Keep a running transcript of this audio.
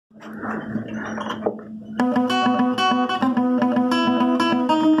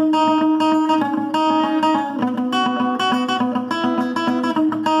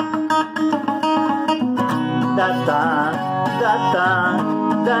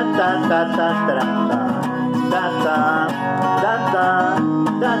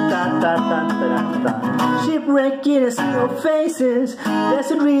Shipwrecking in your faces,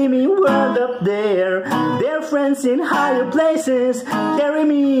 there's a dreamy world up there. There are friends in higher places, carry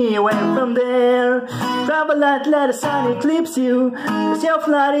me away from there. Travel light, let the sun eclipse you, cause your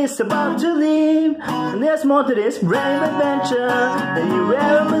flight is about to leave. And there's more to this brave adventure than you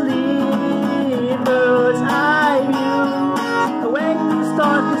ever believe. Bird's eye view, awake the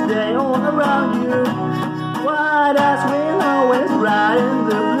stars cause they all around you. White eyes will always brighten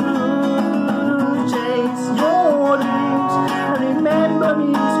the blue. Chase your dreams and remember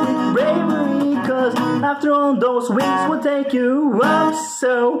me with bravery, cause after all those wings will take you up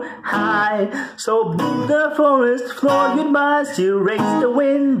so high. So bid the forest floor goodbyes, you raise the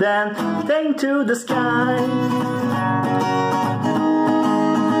wind and take to the sky.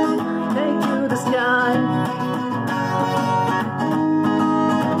 Take to the sky.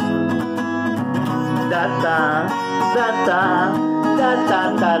 Da da da da da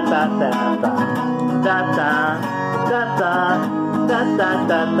da da da da da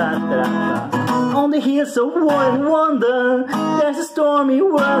da da da. On the hills of war and wonder, there's a stormy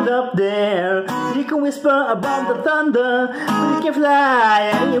world up there. You can whisper above the thunder, but you can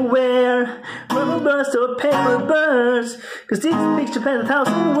fly anywhere. Rubber bursts or paper bursts, cause this picture paints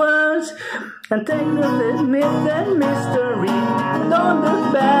 1,000 words. And take the myth and mystery, and don't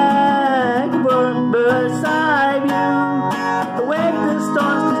look back. Bird's eye view, awake the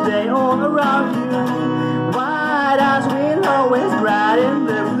stars cause they all around you. White eyes will always brighten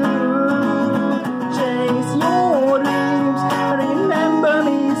the blue. Chase your dreams and remember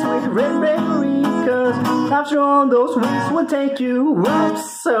me with red bravery, cause after all those wings will take you up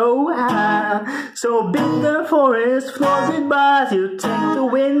so high. So bid the forest floor goodbyes, you take the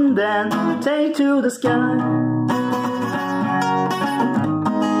wind and take to the sky.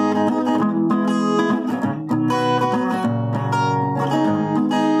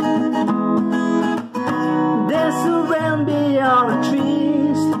 Beyond the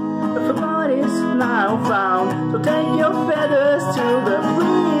trees, the body's now found. So take your feathers to the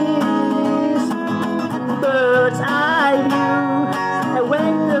breeze. Bird's eye view,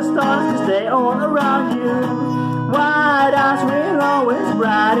 awake the stars cause they all around you. White eyes will always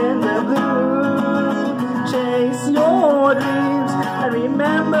brighten the blue. Chase your dreams and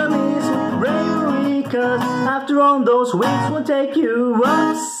remember me with bravery, cause after all those wings will take you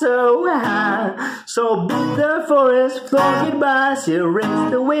up so high. So bid the forest floor goodbyes, you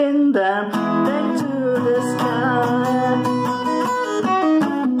raise the wind and take to the sky.